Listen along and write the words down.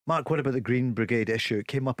Mark, what about the Green Brigade issue? It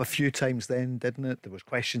came up a few times then, didn't it? There was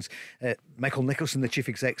questions. Michael Nicholson, the chief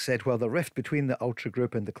exec, said, well, the rift between the Ultra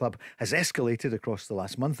Group and the club has escalated across the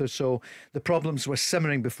last month or so. The problems were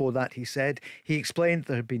simmering before that, he said. He explained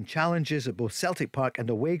there had been challenges at both Celtic Park and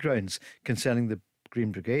away grounds concerning the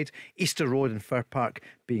Green Brigade, Easter Road and Fir Park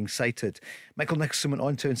being cited. Michael Nicholson went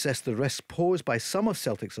on to insist the risks posed by some of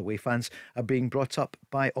Celtic's away fans are being brought up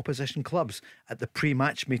by opposition clubs at the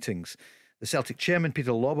pre-match meetings. The Celtic chairman,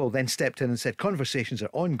 Peter Lobwell, then stepped in and said conversations are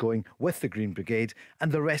ongoing with the Green Brigade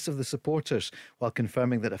and the rest of the supporters, while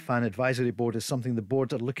confirming that a fan advisory board is something the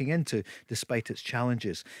board are looking into despite its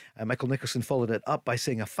challenges. Michael Nicholson followed it up by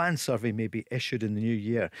saying a fan survey may be issued in the new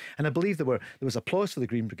year. And I believe there was applause for the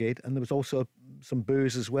Green Brigade, and there was also some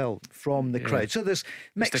boos as well from the crowd. So there's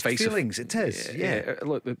mixed feelings. It is, yeah.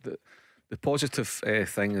 Look, the positive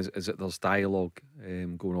thing is that there's dialogue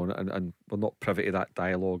going on, and we're not privy to that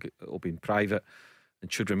dialogue. It'll be in private and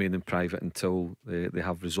should remain in private until they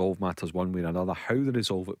have resolved matters one way or another. How they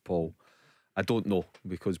resolve it, Paul, I don't know,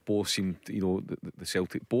 because both seem, the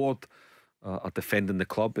Celtic board are defending the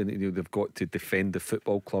club, and they've got to defend the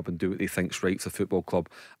football club and do what they think's right for the football club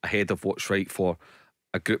ahead of what's right for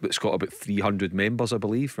a group that's got about 300 members, I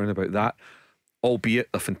believe, around about that.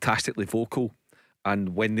 Albeit they're fantastically vocal,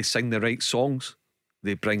 and when they sing the right songs,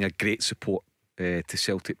 they bring a great support to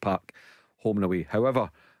Celtic Park, home and away.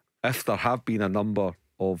 However, if there have been a number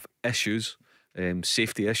of issues,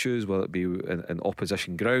 safety issues, whether it be in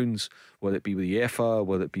opposition grounds, whether it be with the UEFA,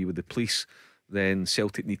 whether it be with the police, then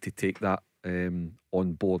Celtic need to take that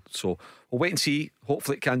on board. So we'll wait and see.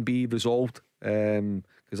 Hopefully it can be resolved,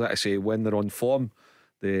 because like I say, when they're on form,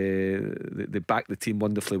 they back the team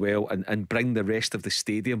wonderfully well, and bring the rest of the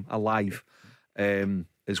stadium alive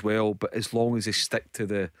as well. But as long as they stick to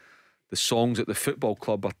the songs that the football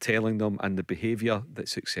club are telling them and the behaviour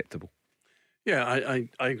that's acceptable. Yeah, I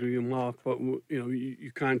agree with Mark, but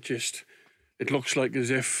you can't just. It looks like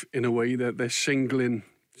as if, in a way, that they're singling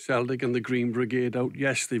Celtic and the Green Brigade out.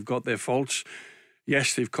 Yes, they've got their faults.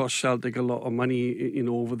 Yes, they've cost Celtic a lot of money,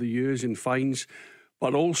 over the years in fines.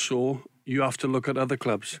 But also, you have to look at other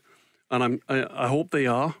clubs, and I hope they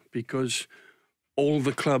are, because all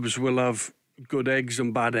the clubs will have good eggs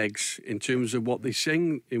and bad eggs in terms of what they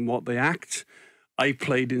sing, in what they act. I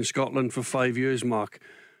played in Scotland for 5 years, Mark.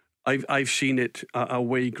 I've seen it at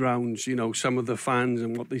away grounds, some of the fans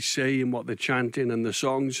and what they say and what they're chanting and the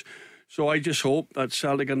songs. So I just hope that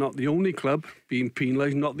Celtic are not the only club being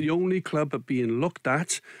penalised, not the only club being looked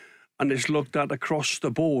at, and it's looked at across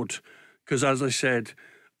the board. Because as I said,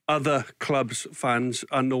 other clubs' fans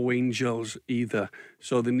are no angels either.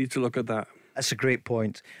 So they need to look at that. That's a great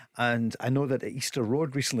point. And I know that at Easter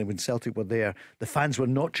Road recently, when Celtic were there, the fans were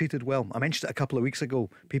not treated well. I mentioned it a couple of weeks ago.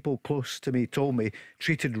 People close to me told me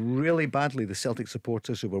treated really badly the Celtic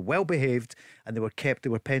supporters, who were well behaved, and they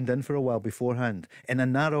were penned in for a while beforehand in a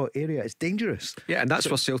narrow area. It's dangerous. Yeah, and that's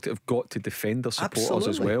where Celtic have got to defend their supporters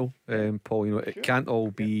as well, Paul. It can't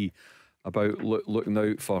all be about looking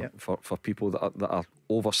out for people that are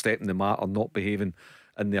overstepping the mark or not behaving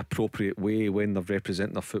in the appropriate way when they're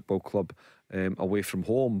representing their football club away from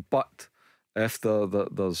home. But if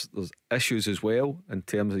there's issues as well in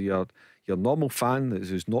terms of your normal fan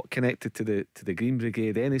who's not connected to the Green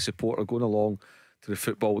Brigade, any supporter going along to the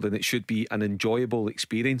football, then it should be an enjoyable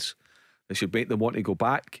experience. It should make them want to go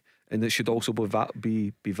back, and it should also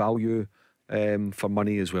be value for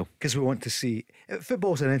money as well. Because we want to see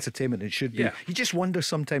football's an entertainment. It should be. Yeah. You just wonder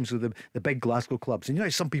sometimes with the big Glasgow clubs,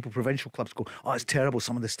 and some people, provincial clubs, go, oh, it's terrible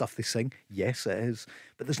some of the stuff they sing. Yes, it is,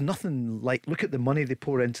 but there's nothing like, look at the money they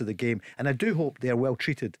pour into the game. And I do hope they are well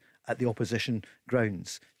treated at the opposition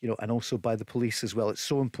grounds, and also by the police as well. It's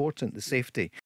so important, the safety.